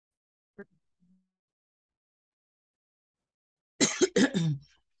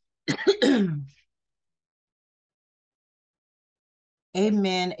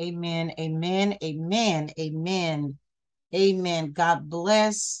Amen, amen, amen, amen, amen, amen. God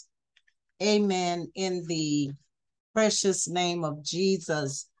bless. Amen. In the precious name of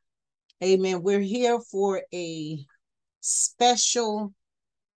Jesus. Amen. We're here for a special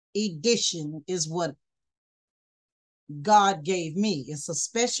edition, is what God gave me. It's a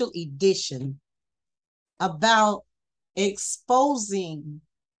special edition about exposing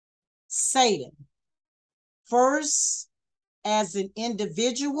Satan. First, as an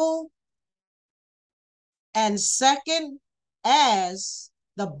individual, and second, as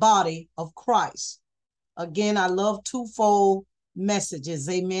the body of Christ. Again, I love twofold messages.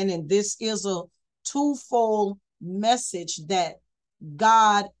 Amen. And this is a twofold message that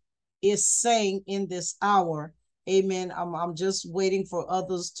God is saying in this hour. Amen. I'm just waiting for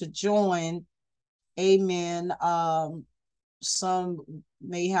others to join. Amen. Some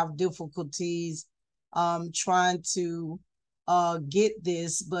may have difficulties trying to get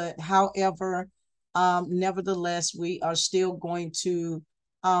this, but however, nevertheless, we are still going to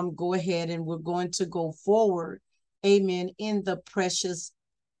go ahead and we're going to go forward. Amen. In the precious,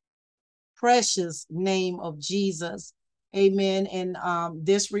 precious name of Jesus. Amen. And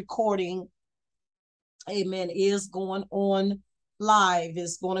this recording, amen, is going on live.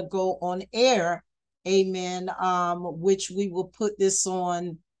 It's going to go on air. Amen. Which we will put this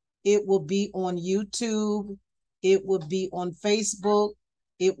on. It will be on YouTube. It will be on Facebook.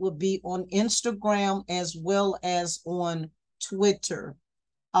 It will be on Instagram as well as on Twitter.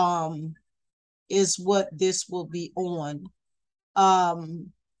 Is what this will be on.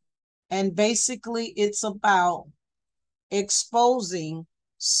 And basically it's about exposing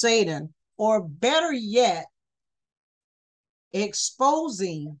Satan, or better yet,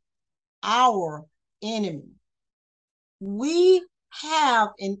 exposing our enemy. We have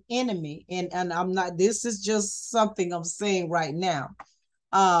an enemy, and I'm not, this is just something I'm saying right now.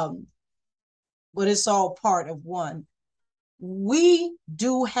 But it's all part of one. We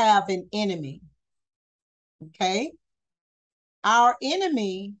do have an enemy. Okay. Our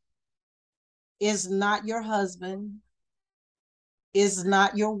enemy is not your husband, is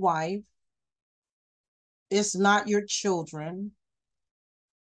not your wife, it's not your children,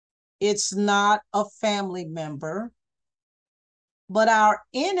 it's not a family member, but our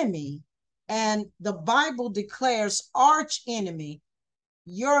enemy, and the Bible declares arch enemy,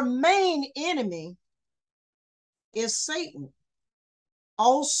 your main enemy is Satan,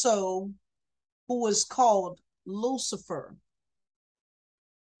 also who is called Lucifer.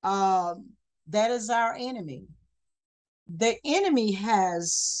 That is our enemy. The enemy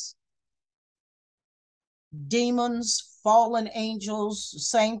has demons, fallen angels,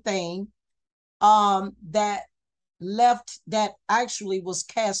 same thing, that actually was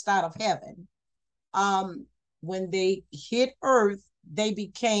cast out of heaven. When they hit earth, they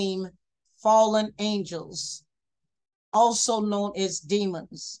became fallen angels, also known as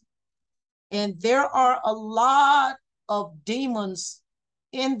demons. And there are a lot of demons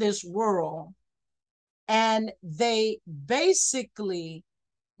in this world, and they basically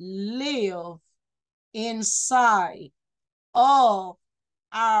live inside of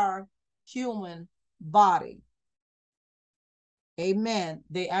our human body. Amen.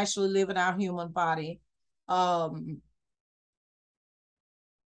 They actually live in our human body. I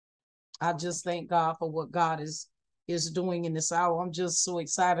just thank God for what God is doing in this hour. I'm just so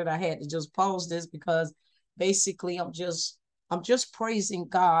excited. I had to just pause this because basically I'm just praising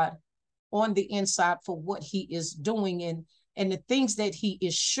God on the inside for what he is doing and the things that he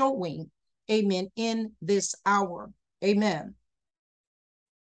is showing. Amen. In this hour. Amen.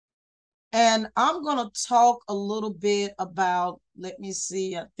 And I'm going to talk a little bit about, let me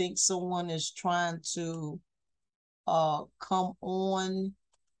see, I think someone is trying to come on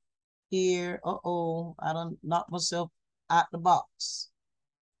here. I done knocked myself out the box.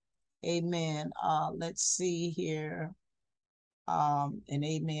 Amen. Let's see here. And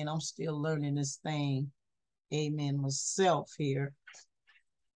amen, I'm still learning this thing. Amen, myself here.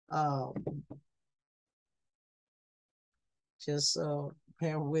 Just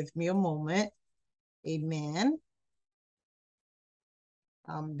bear with me a moment. Amen.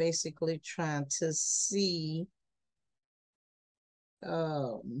 I'm basically trying to see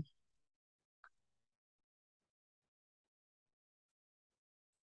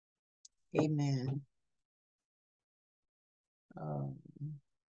amen.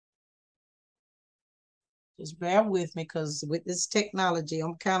 Just bear with me, because with this technology,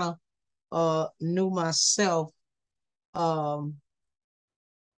 I'm kind of new myself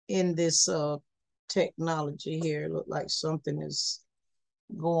in this technology here. Look like something is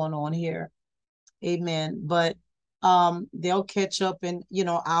going on here. Amen. But they'll catch up, and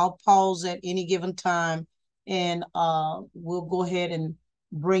I'll pause at any given time, and we'll go ahead and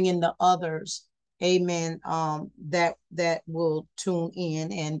bring in the others. Amen. That will tune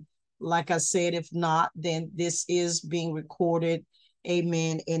in. And like I said, if not, then this is being recorded.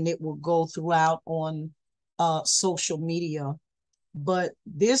 Amen. And it will go throughout on social media. But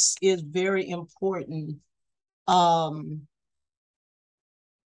this is very important,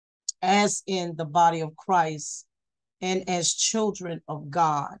 as in the body of Christ and as children of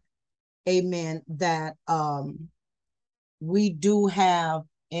God. Amen. That we do have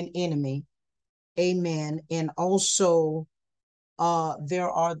an enemy. Amen. And also there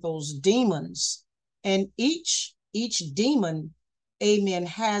are those demons, and each demon, amen,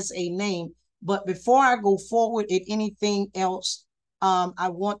 has a name. But before I go forward at anything else, I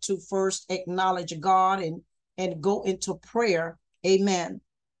want to first acknowledge God and go into prayer. Amen.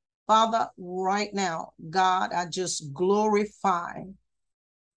 Father, right now, God, I just glorify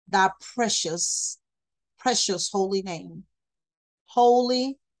thy precious, precious holy name.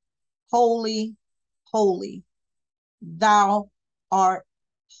 Holy, holy, holy. Thou art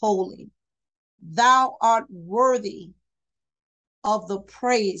holy. Thou art worthy of the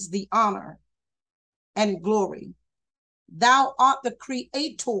praise, the honor, and glory. Thou art the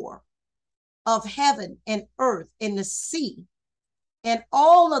creator of heaven and earth and the sea and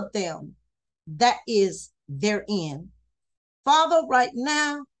all of them that is therein. Father, right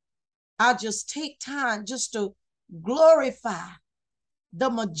now, I'll just take time just to glorify the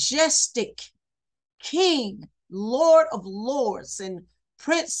majestic King, Lord of lords, and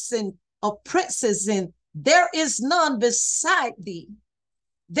Prince and of princes, and there is none beside thee.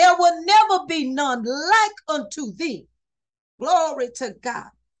 There will never be none like unto thee. Glory to God.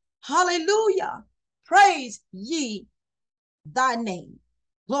 Hallelujah. Praise ye thy name.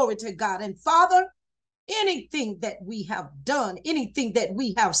 Glory to God. And Father, anything that we have done, anything that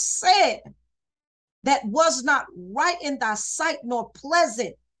we have said that was not right in thy sight nor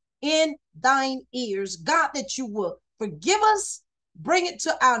pleasant in thine ears, God, that you will forgive us, bring it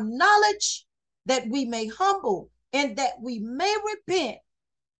to our knowledge, that we may humble and that we may repent.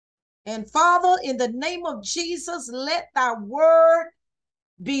 And Father, in the name of Jesus, let thy word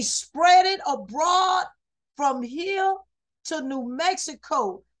be spreaded abroad from here to New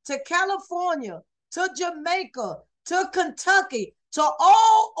Mexico, to California, to Jamaica, to Kentucky, to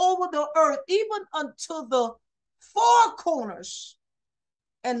all over the earth, even unto the four corners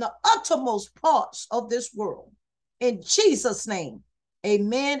and the uttermost parts of this world. In Jesus' name,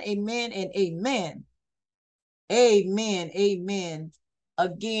 amen, amen, and amen. Amen, amen.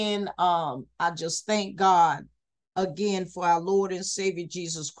 Again, I just thank God again for our Lord and Savior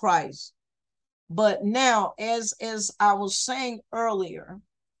Jesus Christ. But now, as I was saying earlier,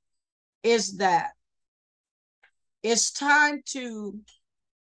 is that it's time to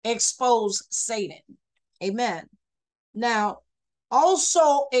expose Satan. Amen. Now,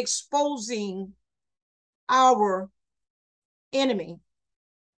 also exposing our enemy.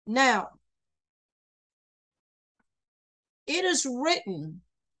 Now, it is written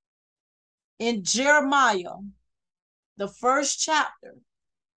in Jeremiah, the 1st chapter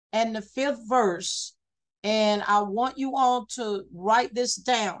and the 5th verse, and I want you all to write this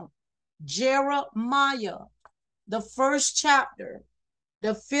down. Jeremiah, the 1st chapter,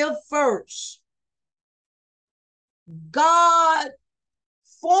 the 5th verse. God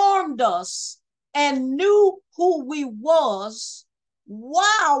formed us and knew who we was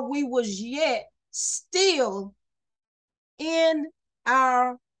while we was yet still in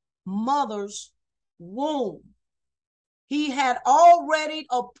our mother's womb. He had already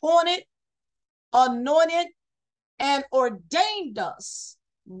appointed, anointed, and ordained us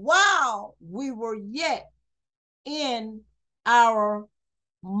while we were yet in our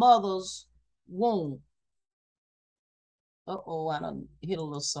mother's womb. Uh-oh, I done hit a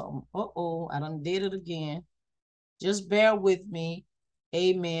little something. Uh-oh, I done did it again. Just bear with me.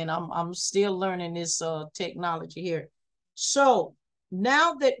 Amen. I'm still learning this technology here. So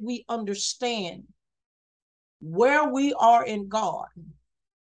now that we understand where we are in God,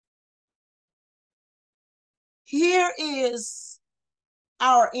 here is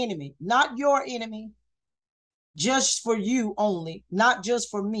our enemy, not your enemy, just for you only, not just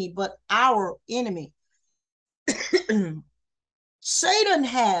for me, but our enemy. Satan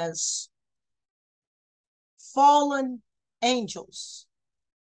has fallen angels.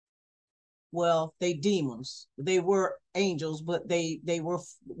 Well, they demons. They were angels, but they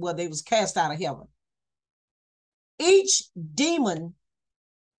was cast out of heaven. Each demon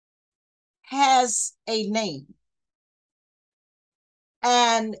has a name.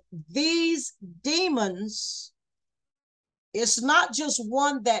 And these demons It's not just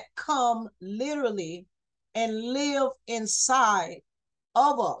one that come literally and live inside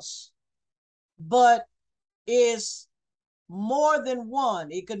of us, but is more than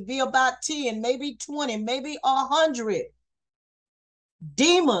one. It could be about 10, maybe 20, maybe 100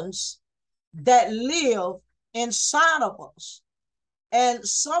 demons that live inside of us. And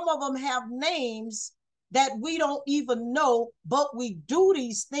some of them have names that we don't even know, but we do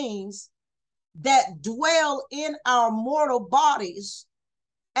these things that dwell in our mortal bodies,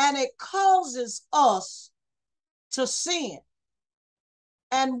 and it causes us to sin.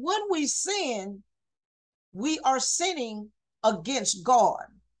 And when we sin, we are sinning against God,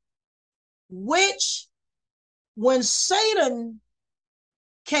 which when Satan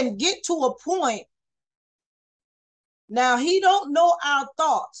can get to a point, now he don't know our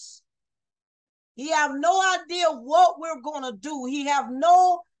thoughts. He have no idea what we're going to do. He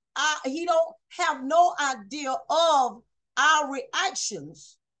don't have no idea of our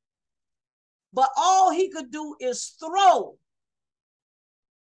reactions. But all he could do is throw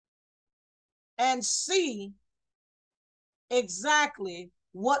and see exactly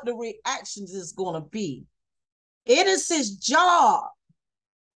what the reactions is going to be. It is his job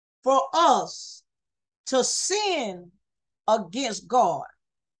for us to sin against God,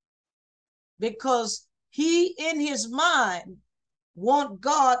 because he in his mind want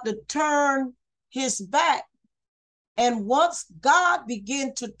God to turn his back. And once God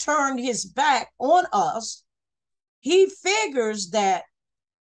begin to turn his back on us, he figures that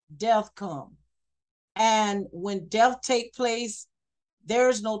death come. And when death take place,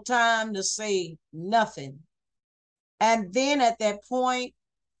 there's no time to say nothing. And then at that point,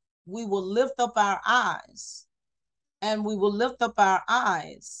 we will lift up our eyes, and we will lift up our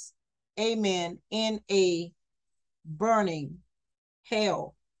eyes, amen, in a burning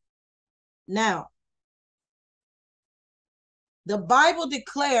hell. Now, the Bible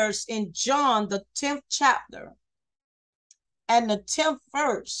declares in John, the 10th chapter and the 10th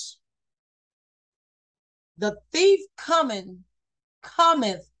verse, the thief cometh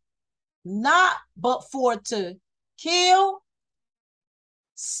not but for to kill,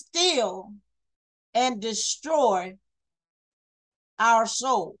 steal, and destroy our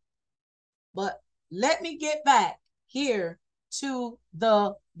soul. But let me get back here to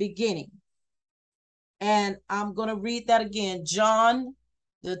the beginning. And I'm going to read that again. John,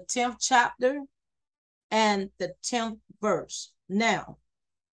 the 10th chapter and the 10th verse. Now,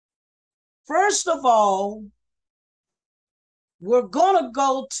 first of all, we're going to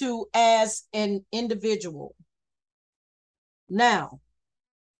go to as an individual. Now,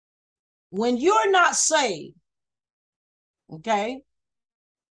 when you're not saved, okay,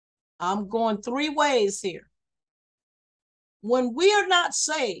 I'm going 3 ways here. When we are not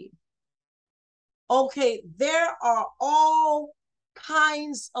saved, okay, there are all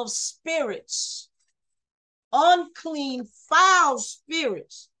kinds of spirits, unclean, foul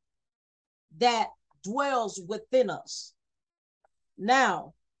spirits that dwells within us.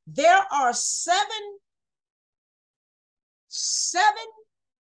 Now, there are seven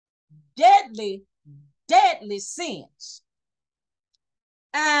deadly sins.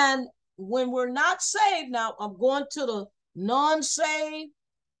 And when we're not saved, now I'm going to the non-saved,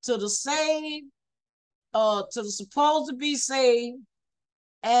 to the saved, to the supposed to be saved,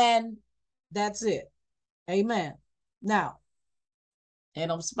 and that's it. Amen. Now,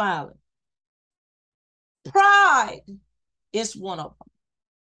 and I'm smiling. Pride is one of them.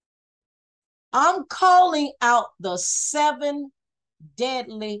 I'm calling out the 7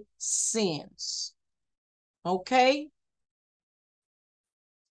 deadly sins. Okay?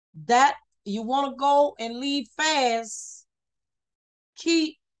 That you want to go and lead fast,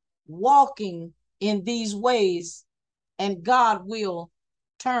 keep walking in these ways, and God will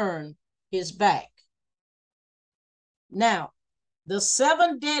turn his back. Now, the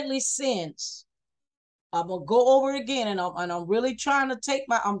 7 deadly sins, I'm gonna go over it again, and I'm really trying to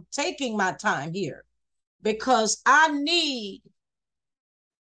I'm taking my time here, because I need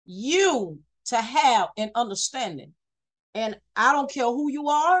you to have an understanding. And I don't care who you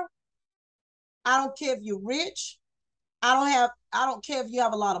are. I don't care if you're rich. I don't care if you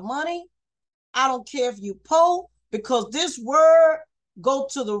have a lot of money. I don't care if you poor, because this word go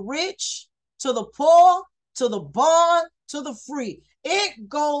to the rich, to the poor, to the bond, to the free. It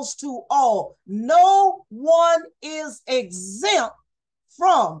goes to all. No one is exempt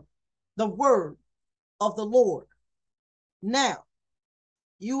from the word of the Lord. Now,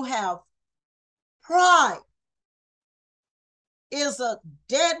 you have pride is a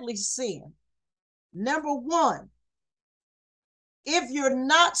deadly sin. Number 1, if you're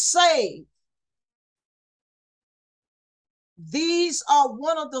not saved, these are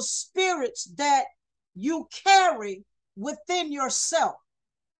one of the spirits that you carry within yourself.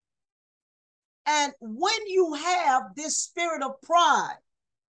 And when you have this spirit of pride,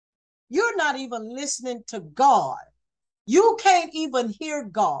 you're not even listening to God. You can't even hear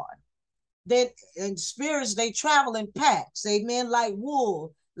God. Then in spirits, they travel in packs, amen, like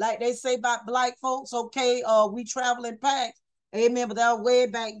wool. Like they say about black folks, okay, we travel in packs, amen, but that was way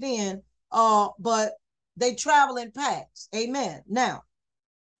back then. But they travel in packs, amen. Now,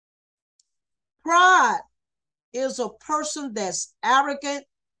 pride is a person that's arrogant,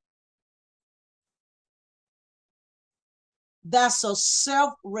 that's a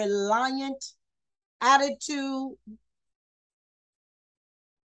self-reliant attitude.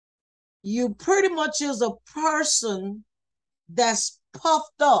 You pretty much is a person that's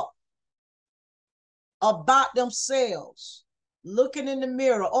puffed up about themselves, looking in the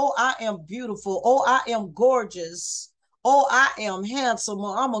mirror. Oh, I am beautiful. Oh, I am gorgeous. Oh, I am handsome.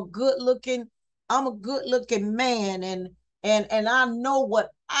 Oh, I'm a good looking man, and I know what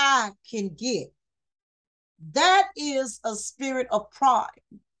I can get. That is a spirit of pride.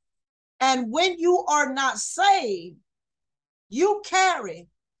 And when you are not saved, you carry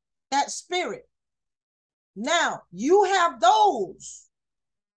that spirit. Now, you have those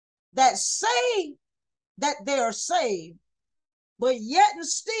that say that they are saved, but yet and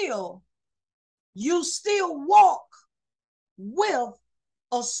still, you still walk with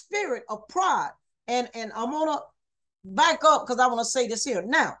a spirit of pride. And I'm gonna back up because I want to say this here.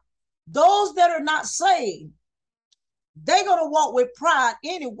 Now, those that are not saved, they're gonna walk with pride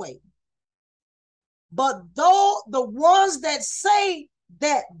anyway. But though the ones that say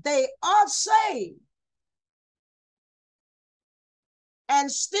that they are saved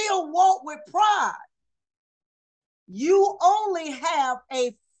and still walk with pride, you only have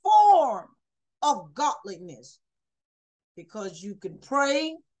a form of godliness, because you can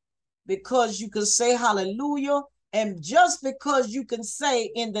pray, because you can say hallelujah, and just because you can say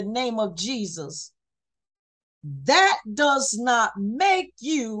in the name of Jesus, that does not make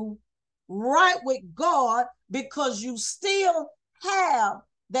you right with God, because you still have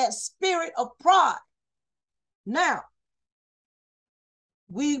that spirit of pride. Now,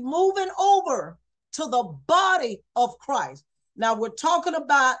 we moving over to the body of Christ. Now we're talking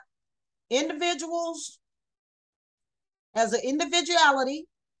about individuals as an individuality.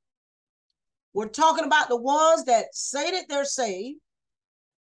 We're talking about the ones that say that they're saved.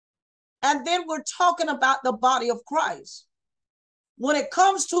 And then we're talking about the body of Christ. When it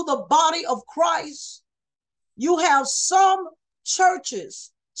comes to the body of Christ, you have some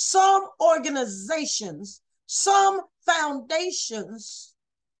churches, some organizations, some foundations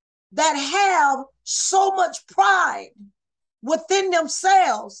that have so much pride within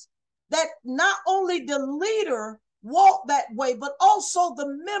themselves that not only the leader walk that way, but also the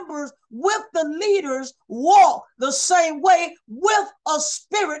members with the leaders walk the same way, with a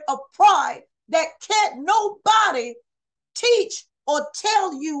spirit of pride that can't nobody teach or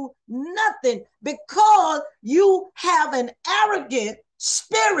tell you nothing, because you have an arrogant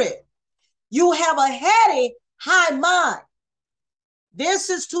spirit. You have a heady, high mind. This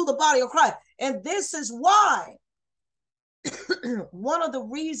is to the body of Christ. And this is why one of the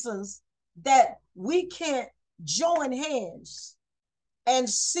reasons that we can't join hands and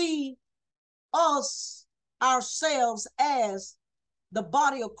see ourselves as the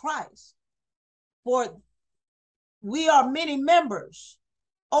body of Christ. For we are many members.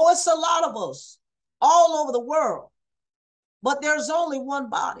 Oh, it's a lot of us all over the world, but there's only one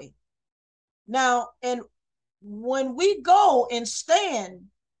body. Now, and when we go and stand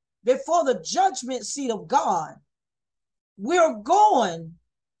before the judgment seat of God, we're going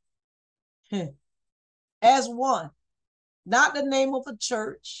as one, not the name of a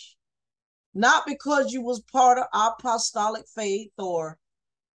church, not because you was part of apostolic faith or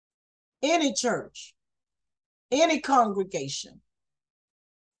any church, any congregation,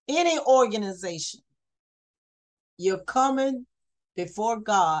 any organization. You're coming before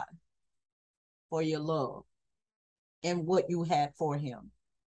God for your love and what you had for him.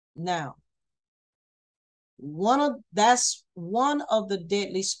 Now, that's one of the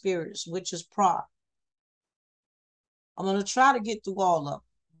deadly spirits, which is pride. I'm going to try to get through all of them,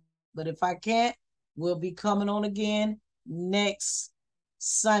 but if I can't, we'll be coming on again next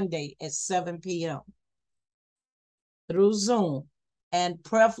Sunday at 7 p.m. through Zoom. And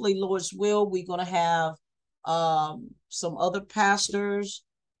preferably, Lord's will, we're going to have some other pastors,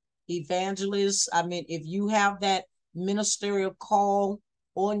 evangelists. I mean, if you have that ministerial call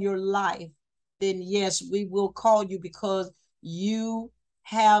on your life, then yes, we will call you, because you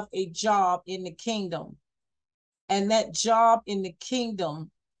have a job in the kingdom. And that job in the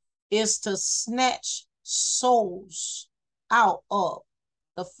kingdom is to snatch souls out of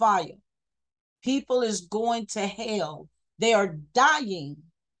the fire. People is going to hell. They are dying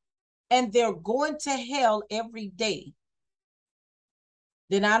and they're going to hell every day.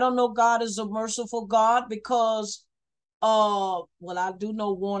 Then I don't know God is a merciful God because, well, I do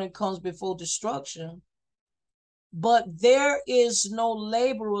know warning comes before destruction, but there is no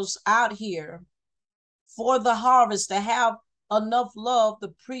laborers out here for the harvest to have enough love to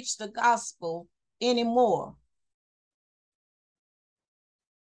preach the gospel anymore.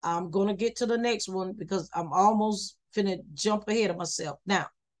 I'm going to get to the next one because I'm almost finna jump ahead of myself. Now,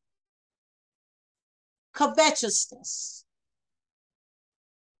 covetousness.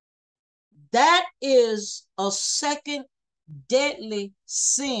 That is a second deadly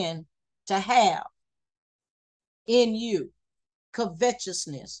sin to have in you.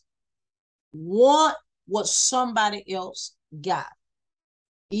 Covetousness. Want what somebody else got.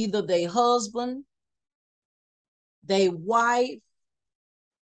 Either their husband, their wife.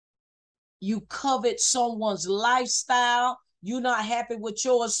 You covet someone's lifestyle. You're not happy with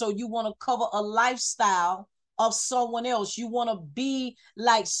yours, so you want to cover a lifestyle of someone else. You want to be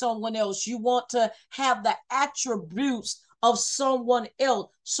like someone else. You want to have the attributes of someone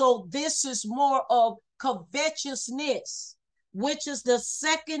else. So this is more of covetousness, which is the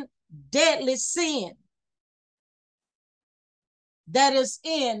second deadly sin that is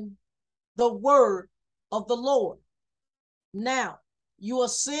in the word of the Lord. Now, you're a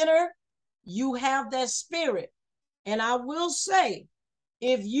sinner, you have that spirit. And I will say,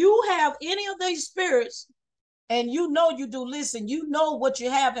 if you have any of these spirits, and you know you do, listen, you know what you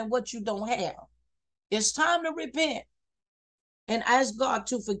have and what you don't have. It's time to repent and ask God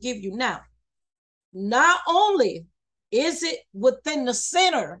to forgive you. Now, not only is it within the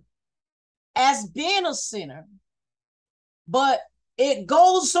sinner as being a sinner, but it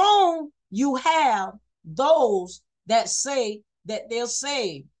goes on. You have those that say that they're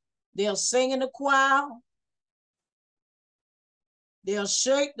saved. They'll sing in the choir. They'll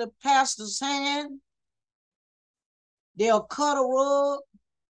shake the pastor's hand. They'll cut a rug.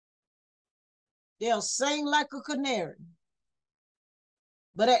 They'll sing like a canary.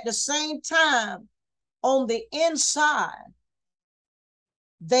 But at the same time, on the inside,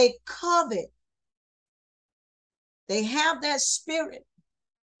 they covet. They have that spirit.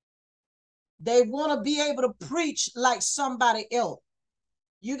 They want to be able to preach like somebody else.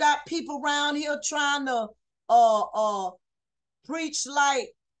 You got people around here trying to preach like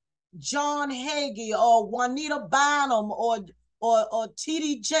John Hagee or Juanita Bynum or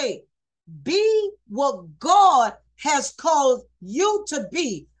TD Be what God has called you to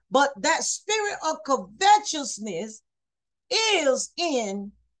be. But that spirit of covetousness is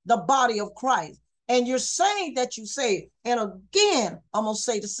in the body of Christ. And you're saying that you say, and again, I'm going to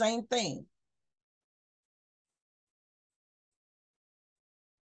say the same thing.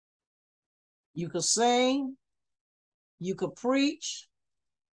 You could sing, you could preach,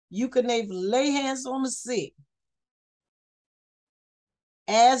 you could even lay hands on the sick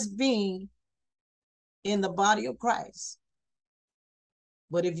as being in the body of Christ.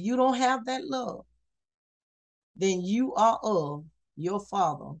 But if you don't have that love, then you are of your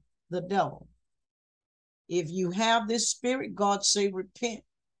father, the devil. If you have this spirit, God say repent.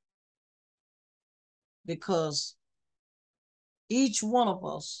 Because each one of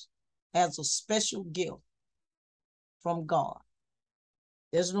us has a special gift from God.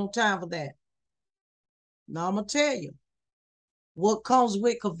 There's no time for that. Now I'm going to tell you what comes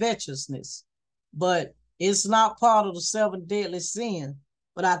with covetousness, but it's not part of the 7 deadly sins.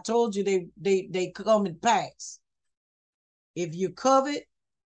 But I told you they come in packs. If you covet,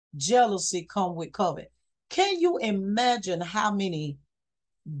 jealousy come with covet. Can you imagine how many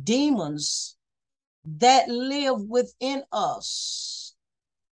demons that live within us?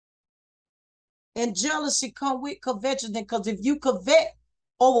 And jealousy come with covetousness, because if you covet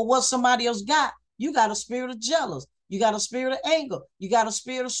over what somebody else got, you got a spirit of jealous. You got a spirit of anger. You got a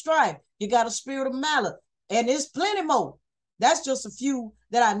spirit of strife. You got a spirit of malice. And there's plenty more. That's just a few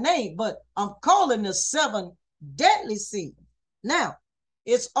that I named, but I'm calling the 7 deadly sins. Now,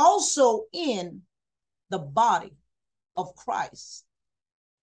 it's also in the body of Christ.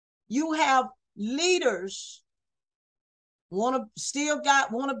 You have leaders want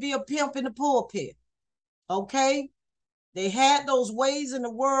to be a pimp in the pulpit. Okay? They had those ways in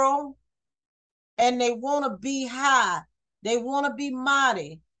the world, and they want to be high. They want to be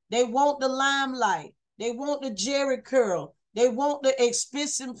mighty. They want the limelight. They want the Jerry curl. They want the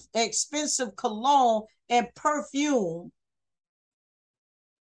expensive cologne and perfume,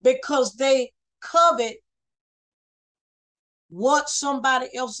 because they covet what somebody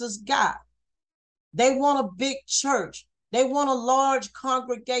else has got. They want a big church. They want a large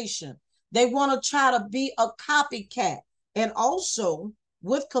congregation. They want to try to be a copycat. And also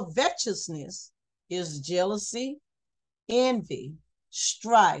with covetousness is jealousy, envy,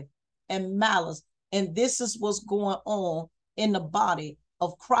 strife, and malice. And this is what's going on in the body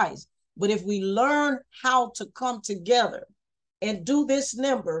of Christ. But if we learn how to come together and do this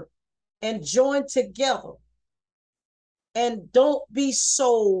number and join together and don't be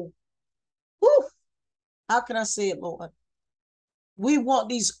so, whew, how can I say it, Lord? We want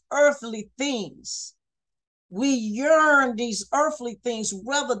these earthly things. We yearn these earthly things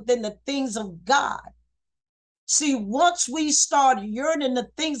rather than the things of God. See, once we start yearning the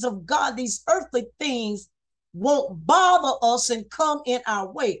things of God, these earthly things won't bother us and come in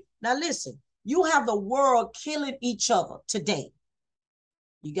our way. Now listen, you have the world killing each other today.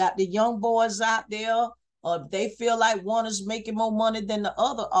 You got the young boys out there, if they feel like one is making more money than the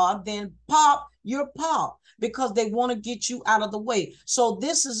other are, then pop, you're pop, because they want to get you out of the way. So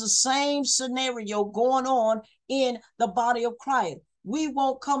this is the same scenario going on in the body of Christ. We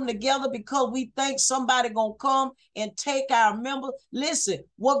won't come together because we think somebody gonna come and take our member. Listen,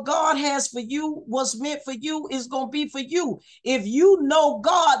 what God has for you, what's meant for you is gonna be for you. If you know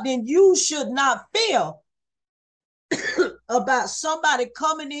God, then you should not feel about somebody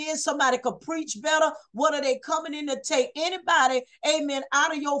coming in. Somebody could preach better. What are they coming in to take anybody, amen,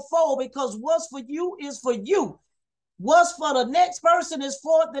 out of your fold? Because what's for you is for you. What's for the next person is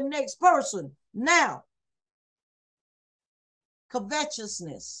for the next person. Now,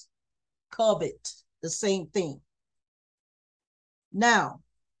 covetousness, covet, the same thing. Now,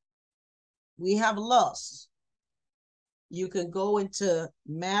 we have lust. You can go into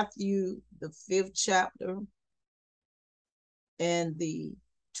Matthew, the 5th chapter, and the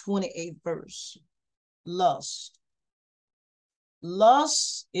 28th verse. Lust.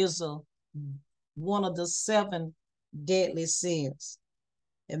 Lust is one of the 7 deadly sins.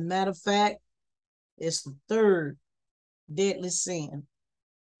 As a matter of fact, it's the 3rd deadly sin.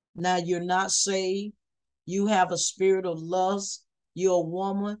 Now you're not saved. You have a spirit of lust. You're a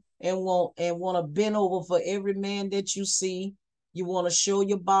woman and want to bend over for every man that you see. You want to show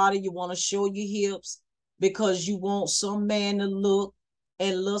your body. You want to show your hips because you want some man to look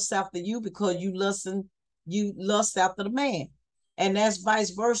and lust after you because you lust after the man. And that's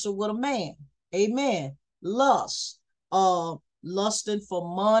vice versa with a man. Amen. Lust. Lusting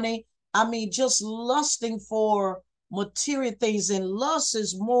for money. I mean, just lusting for material things. And lust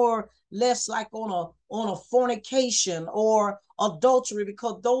is more less like on a fornication or adultery,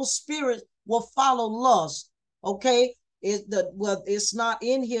 because those spirits will follow lust. Okay. It's not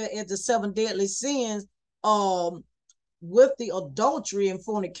in here as the 7 deadly sins with the adultery and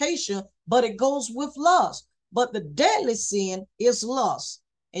fornication, but it goes with lust. But the deadly sin is lust.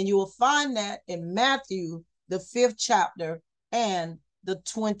 And you will find that in Matthew, the 5th chapter and the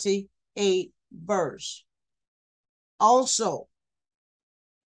 28th verse. Also,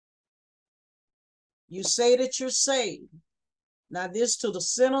 you say that you're saved. Now this to the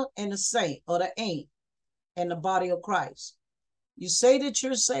sinner and the saint, or the ain't, and the body of Christ. You say that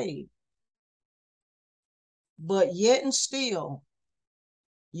you're saved, but yet and still,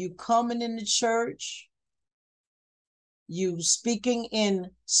 you coming in the church, you speaking in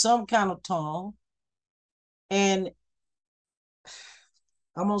some kind of tongue, and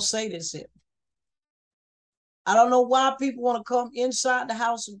I'm going to say this here. I don't know why people want to come inside the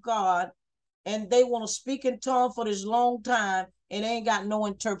house of God and they want to speak in tongue for this long time and they ain't got no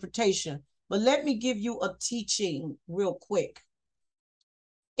interpretation. But let me give you a teaching real quick.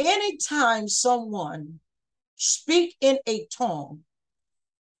 Anytime someone speak in a tongue,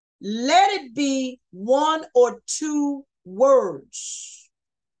 let it be 1 or 2 words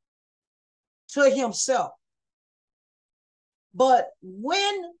to himself. But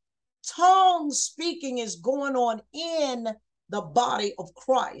when tongue speaking is going on in the body of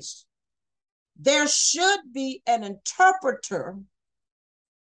Christ, there should be an interpreter,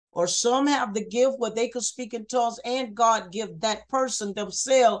 or some have the gift where they could speak in tongues and God give that person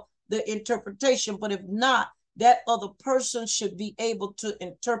themselves the interpretation. But if not, that other person should be able to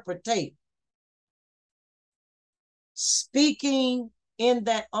interpretate. Speaking in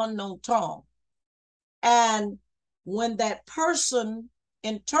that unknown tongue. And when that person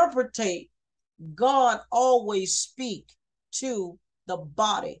interpretate, God always speak to the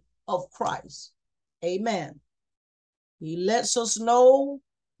body of Christ. Amen. He lets us know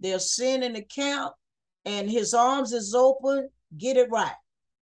there's sin in the camp and his arms is open. Get it right.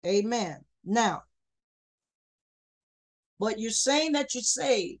 Amen. Now, but you're saying that you're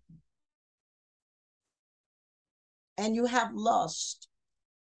saved, and you have lust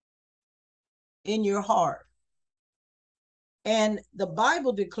in your heart. And the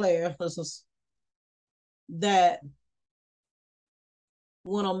Bible declares that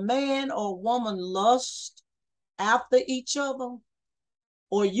when a man or woman lusts after each other,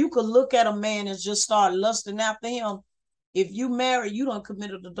 or you could look at a man and just start lusting after him, if you marry, you done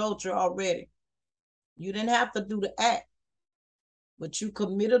committed adultery already. You didn't have to do the act, but you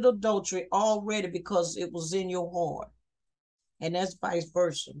committed adultery already because it was in your heart. And that's vice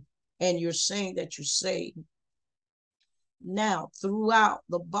versa. And you're saying that you're saved. Now, throughout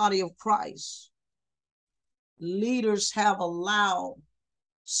the body of Christ, leaders have allowed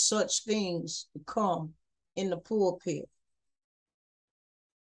such things to come in the pulpit.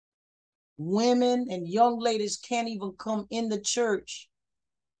 Women and young ladies can't even come in the church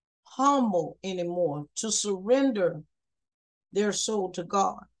humble anymore to surrender their soul to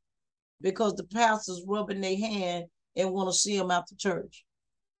God, because the pastor's rubbing their hand and want to see them after church.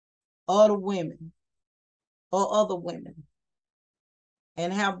 Other women or other women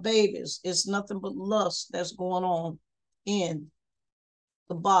and have babies. It's nothing but lust that's going on in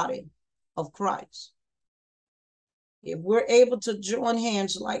the body of Christ. If we're able to join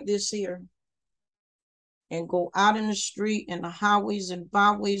hands like this here and go out in the street and the highways and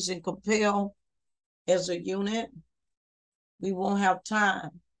byways and compel as a unit, we won't have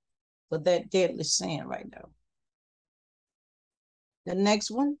time for that deadly sin right now. The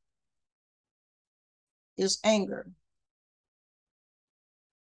next one is anger.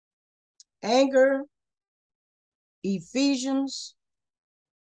 Anger, Ephesians,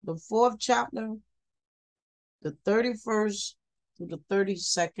 the 4th chapter, the 31st to the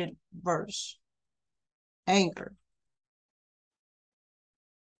 32nd verse. Anger.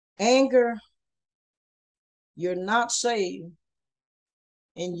 Anger, you're not saved,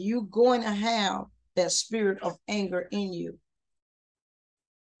 and you're going to have that spirit of anger in you.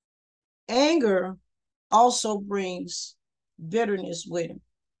 Anger also brings bitterness with it.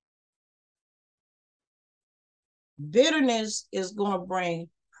 Bitterness is going to bring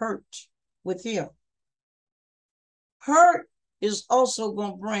hurt with him. Hurt is also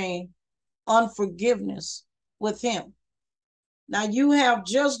going to bring unforgiveness with him. Now you have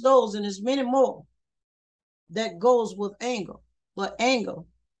just those, and there's many more that goes with anger, but anger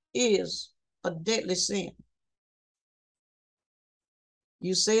is a deadly sin.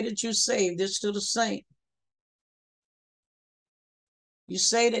 You say that you're saved, this to the saint. You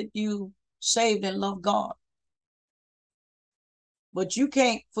say that you saved and love God, but you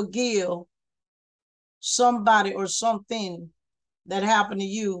can't forgive somebody or something that happened to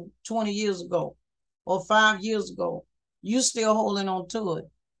you 20 years ago or 5 years ago. You still holding on to it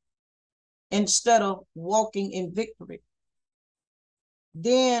instead of walking in victory.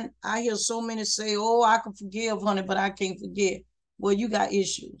 Then I hear so many say, oh, I can forgive, honey, but I can't forget. Well, you got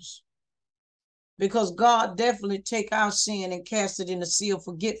issues. Because God definitely take our sin and cast it in the sea of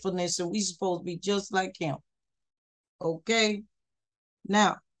forgetfulness, and we supposed to be just like him. Okay?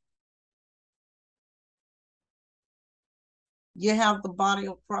 Now, you have the body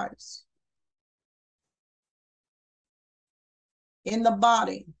of Christ. In the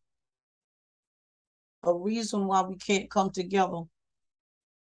body, a reason why we can't come together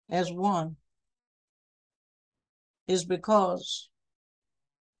as one is because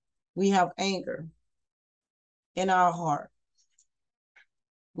we have anger in our heart.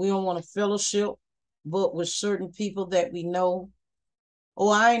 We don't want to fellowship, but with certain people that we know. Oh,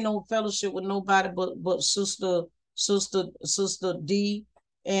 I ain't no fellowship with nobody but sister D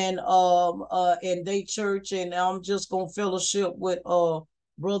and they church, and I'm just gonna fellowship with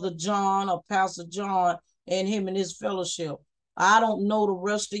Brother John or Pastor John and him and his fellowship. I don't know the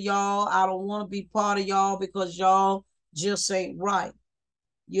rest of y'all. I don't want to be part of y'all because y'all just ain't right.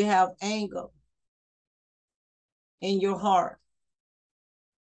 You have anger in your heart,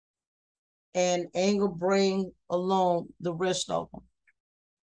 and anger bring along the rest of them.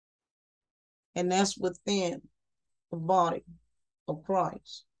 And that's within the body of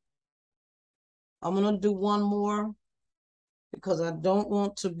Christ. I'm going to do one more because I don't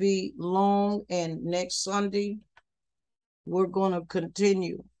want to be long, and next Sunday we're going to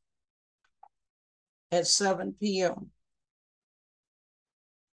continue at 7 p.m.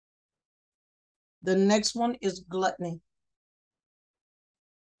 The next one is gluttony.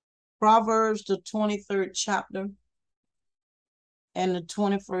 Proverbs, the 23rd chapter and the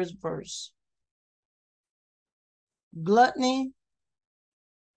 21st verse. Gluttony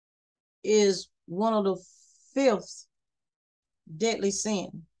is one of the 5th deadly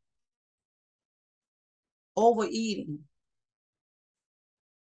sin. Overeating.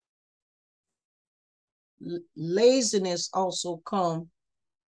 Laziness also comes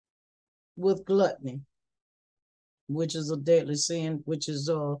with gluttony, which is a deadly sin, which is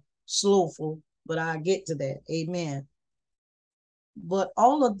slothful, but I get to that. Amen. But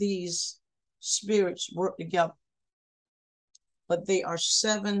all of these spirits work together, but they are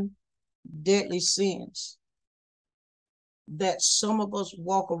 7 deadly sins that some of us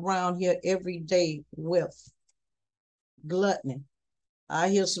walk around here every day with. Gluttony. I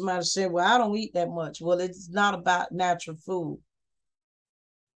hear somebody say, well, I don't eat that much. Well, it's not about natural food.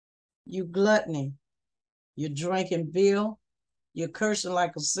 You gluttony. You're drinking beer. You're cursing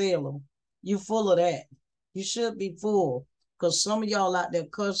like a sailor. You full of that. You should be full, because some of y'all out there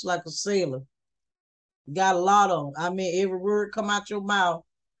curse like a sailor. Got a lot of them. I mean, every word come out your mouth,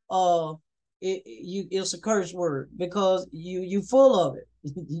 it's a curse word, because you full of it.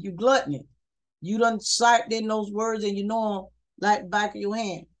 You gluttony. You done sight in those words, and you know them like the back of your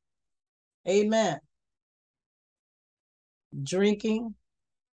hand. Amen. Drinking,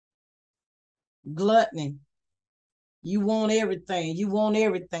 gluttony. You want everything. You want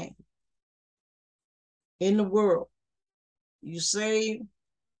everything in the world. You say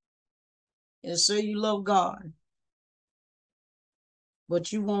and say you love God,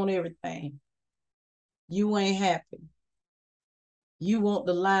 but you want everything. You ain't happy. You want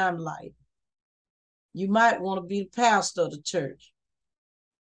the limelight. You might want to be the pastor of the church.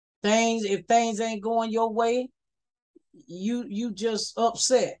 If things ain't going your way, you just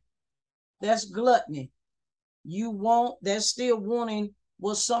upset. That's gluttony. That's still wanting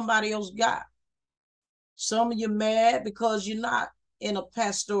what somebody else got. Some of you mad because you're not in a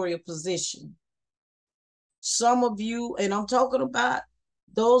pastoral position. Some of you, and I'm talking about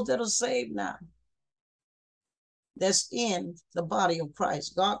those that are saved now, that's in the body of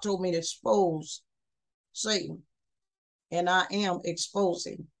Christ. God told me to expose Satan, and I am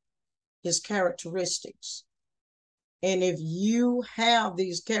exposing his characteristics. And if you have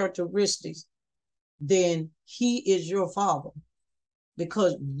these characteristics, then he is your father,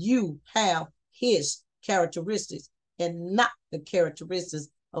 because you have his characteristics and not the characteristics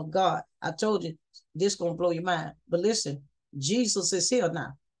of God. I told you this gonna blow your mind, but listen, Jesus is here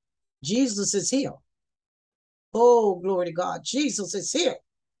now. Jesus is here. Oh, glory to God. Jesus is here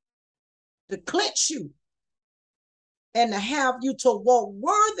to cleanse you and to have you to walk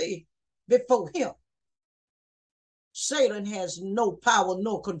worthy before him. Satan has no power,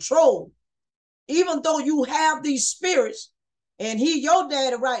 no control. Even though you have these spirits, and he your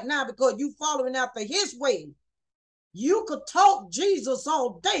daddy right now because you following after his way. You could talk Jesus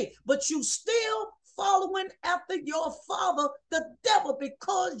all day, but you still following after your father, the devil,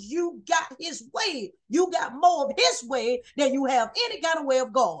 because you got his way. You got more of his way than you have any kind of way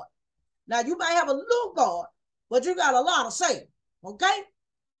of God. Now, you might have a little God, but you got a lot of Satan, okay?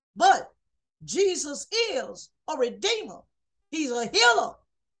 But Jesus is a redeemer. He's a healer.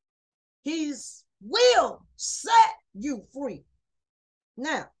 He will set you free.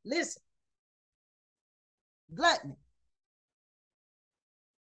 Now, listen. Gluttony.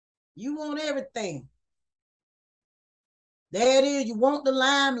 You want everything. There it is. You want the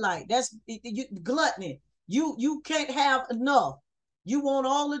limelight. That's gluttony. You can't have enough. You want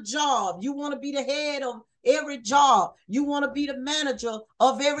all the job. You want to be the head of every job. You want to be the manager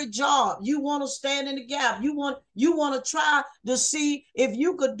of every job. You want to stand in the gap. You want to try to see if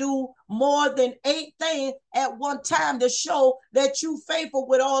you could do more than 8 things at one time to show that you faithful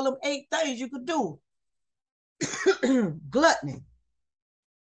with all them 8 things you could do. Gluttony.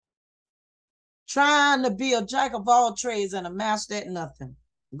 Trying to be a jack of all trades and a master at nothing.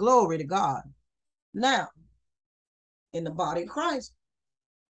 Glory to God. Now, in the body of Christ,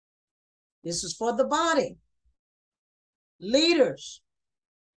 this is for the body. Leaders.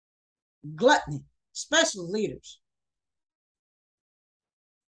 Gluttony, especially leaders.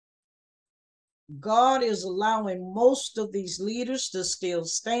 God is allowing most of these leaders to still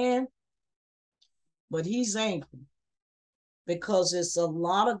stand, but he's angry because it's a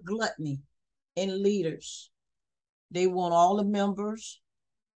lot of gluttony in leaders. They want all the members.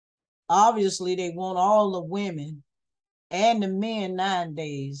 Obviously, they want all the women and the men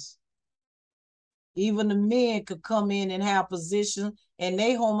nowadays. Even the men could come in and have positions, and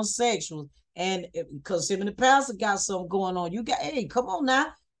they homosexuals. And because him and the pastor got something going on, you got, hey, come on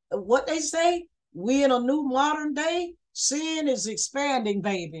now. What they say, we in a new modern day, sin is expanding,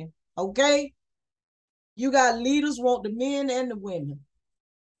 baby. Okay? You got leaders want the men and the women.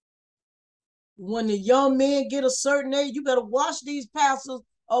 When the young men get a certain age, you better watch these pastors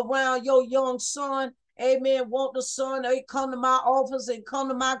around your young son amen, want the son, they come to my office and come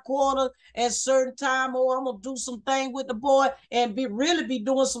to my quarter at certain time, or I'm going to do some things with the boy and really be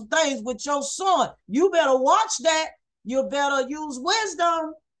doing some things with your son. You better watch that. You better use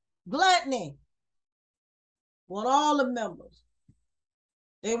wisdom. Gluttony. Want all the members.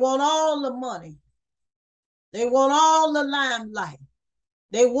 They want all the money. They want all the limelight.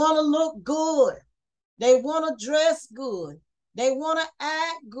 They want to look good. They want to dress good. They want to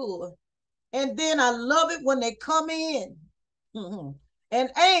act good. And then I love it when they come in and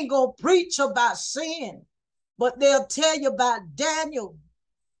ain't going to preach about sin, but they'll tell you about Daniel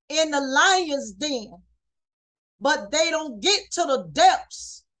in the lion's den. But they don't get to the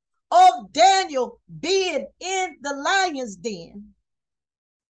depths of Daniel being in the lion's den.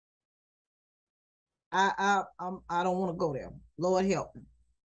 I don't want to go there. Lord help me.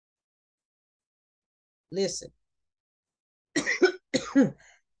 Listen.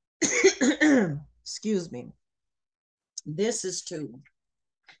 Excuse me. This is to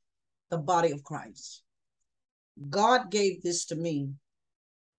the body of Christ. God gave this to me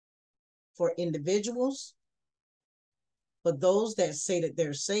for individuals, for those that say that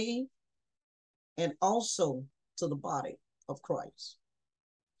they're saved, and also to the body of Christ.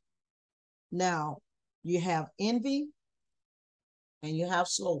 Now, you have envy and you have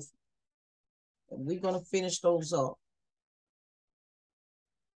slothful. And we're going to finish those up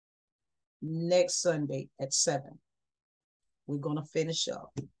next Sunday at 7. We're going to finish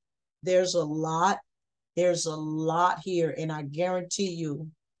up. There's a lot here, and I guarantee you,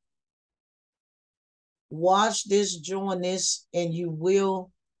 watch this, join this, and you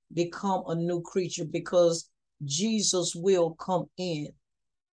will become a new creature, because Jesus will come in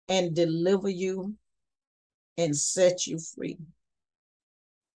and deliver you and set you free.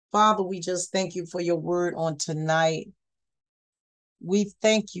 Father, we just thank you for your word on tonight. We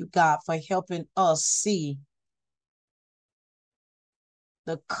thank you, God, for helping us see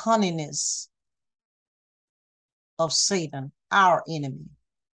the cunningness of Satan, our enemy.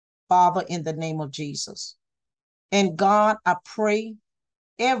 Father, in the name of Jesus. And God, I pray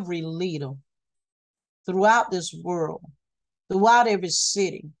every leader throughout this world, throughout every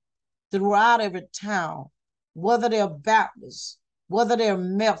city, throughout every town, whether they're Baptists, whether they're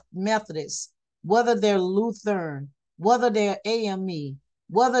Methodists, whether they're Lutheran, whether they're AME,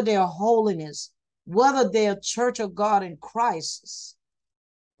 whether they're Holiness, whether they're Church of God in Christ,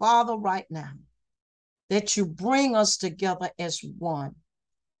 Father, right now, that you bring us together as one,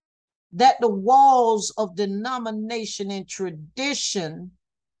 that the walls of denomination and tradition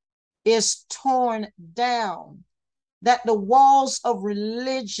is torn down, that the walls of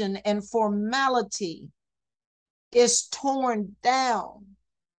religion and formality is torn down,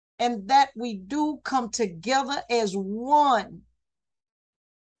 and that we do come together as one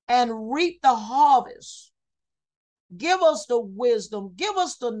and reap the harvest. Give us the wisdom, give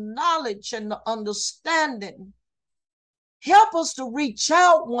us the knowledge and the understanding. Help us to reach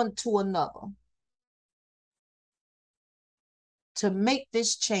out one to another to make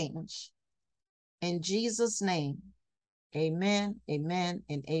this change. In Jesus' name, amen, amen,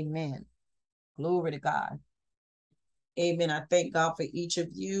 and amen. Glory to God. Amen. I thank God for each of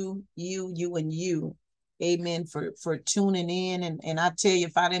you, and you. Amen. For tuning in. And I tell you,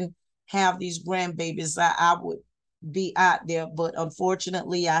 if I didn't have these grandbabies, I would be out there. But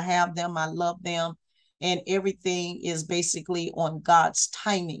unfortunately, I have them. I love them. And everything is basically on God's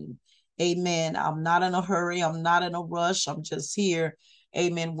timing. Amen. I'm not in a hurry. I'm not in a rush. I'm just here.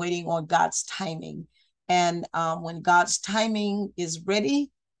 Amen. Waiting on God's timing. And when God's timing is ready,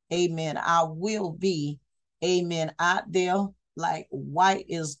 amen, I will be, amen, out there like white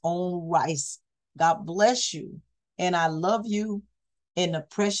is on rice. God bless you. And I love you in the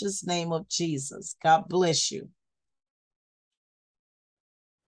precious name of Jesus. God bless you.